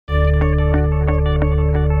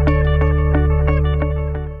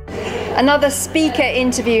Another speaker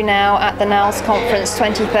interview now at the NALS conference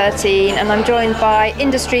 2013, and I'm joined by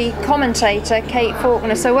industry commentator Kate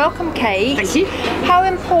Faulkner. So welcome, Kate. Thank you. How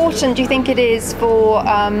important do you think it is for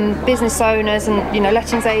business owners and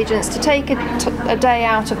lettings agents to take a day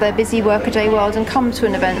out of their busy workaday world and come to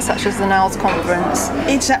an event such as the NALS conference?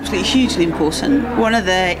 It's absolutely hugely important. One of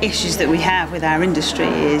the issues that we have with our industry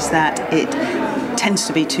is that it tends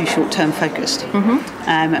to be too short-term focused.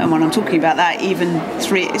 And when I'm talking about that,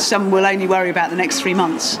 some will only worry about the next 3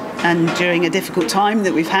 months. And during a difficult time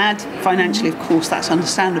that we've had, financially, of course, that's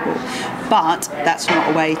understandable. But that's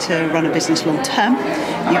not a way to run a business long term.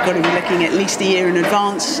 You've got to be looking at least a year in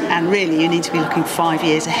advance, and really you need to be looking 5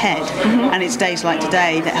 years ahead. And it's days like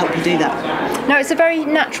today that help you do that. Now, it's a very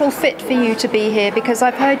natural fit for you to be here, because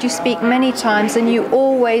I've heard you speak many times and you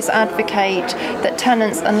always advocate that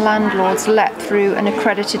tenants and landlords let through an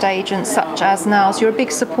accredited agent such as NALS. You're a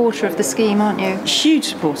big supporter of the scheme, aren't you? Huge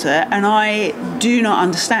supporter, and I do not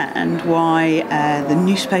understand why the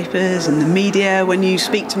newspapers and the media, when you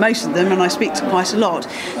speak to most of them, and I speak to quite a lot,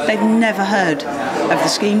 they've never heard of the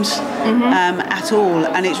schemes at all.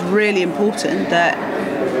 And it's really important that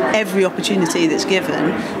every opportunity that's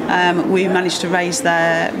given, we manage to raise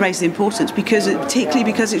the importance, particularly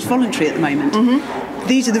because it's voluntary at the moment.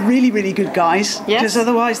 These are the really, really good guys, because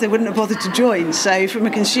otherwise they wouldn't have bothered to join. So from a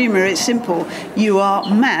consumer, it's simple. You are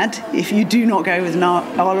mad if you do not go with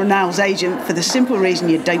our NALS agent for the simple reason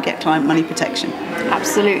you don't get client money protection.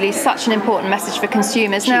 Absolutely, such an important message for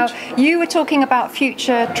consumers. Huge. Now, you were talking about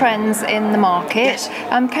future trends in the market.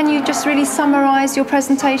 Can you just really summarise your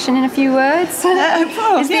presentation in a few words?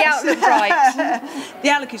 Is the outlook bright? The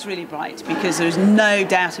outlook is really bright, because there is no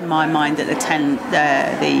doubt in my mind that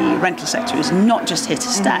the rental sector is not just here to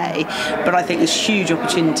stay, but I think there's huge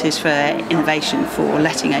opportunities for innovation for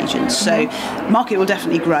letting agents. So the market will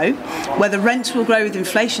definitely grow. Whether rents will grow with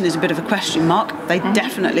inflation is a bit of a question mark. They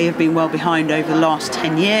definitely have been well behind over the last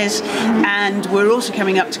 10 years, and we're also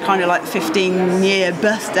coming up to kind of like the 15-year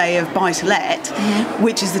birthday of buy-to-let,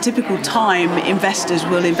 which is the typical time investors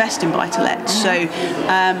will invest in buy-to-let. So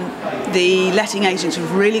the letting agents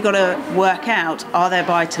have really got to work out, are their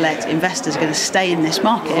buy-to-let investors going to stay in this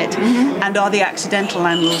market, and are the accidental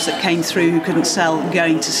landlords that came through who couldn't sell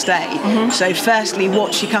going to stay? So firstly,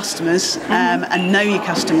 watch your customers and know your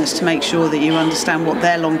customers to make sure that you understand what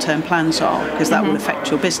their long-term plans are, because that will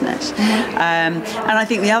affect your business. And I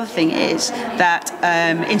think the other thing is that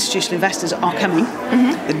institutional investors are coming.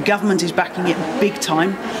 The government is backing it big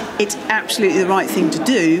time. It's absolutely the right thing to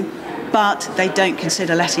do, but they don't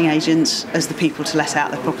consider letting agents as the people to let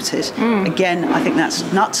out their properties. Again, I think that's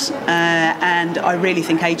nuts, and I really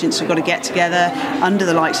think agents have got to get together under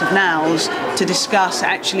the likes of NALS to discuss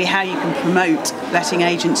actually how you can promote letting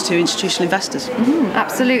agents to institutional investors.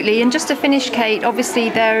 Absolutely. And just to finish, Kate, obviously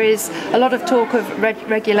there is a lot of talk of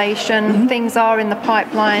regulation. Things are in the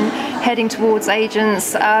pipeline heading towards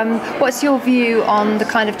agents. What's your view on the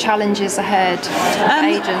kind of challenges ahead of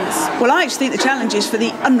agents? Well, I actually think the challenge is for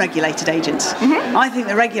the unregulated agents. I think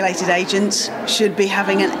the regulated agents should be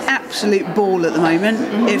having an absolute ball at the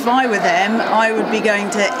moment. If I were them, I would be going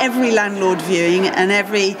to every landlord viewing and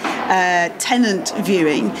every tenant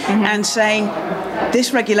viewing and saying,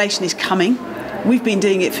 this regulation is coming. We've been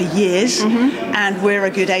doing it for years, and we're a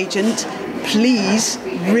good agent. Please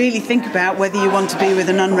really think about whether you want to be with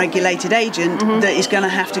an unregulated agent that is going to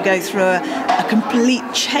have to go through a complete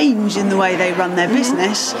change in the way they run their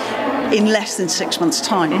business in less than 6 months'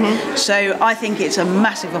 time. So I think it's a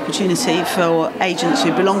massive opportunity for agents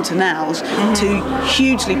who belong to NALS to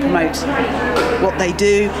hugely promote what they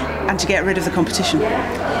do and to get rid of the competition.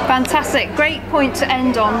 Fantastic, great point to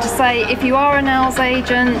end on, to say if you are a NALS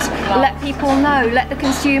agent, let people know, let the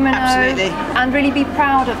consumer know, and really be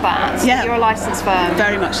proud of that. You're a licensed firm.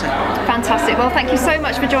 Very much so. Fantastic. Well, thank you so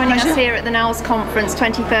much for joining us here at the NALS conference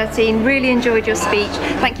 2013. Really enjoyed your speech.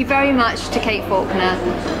 Thank you very much to Kate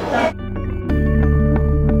Faulkner.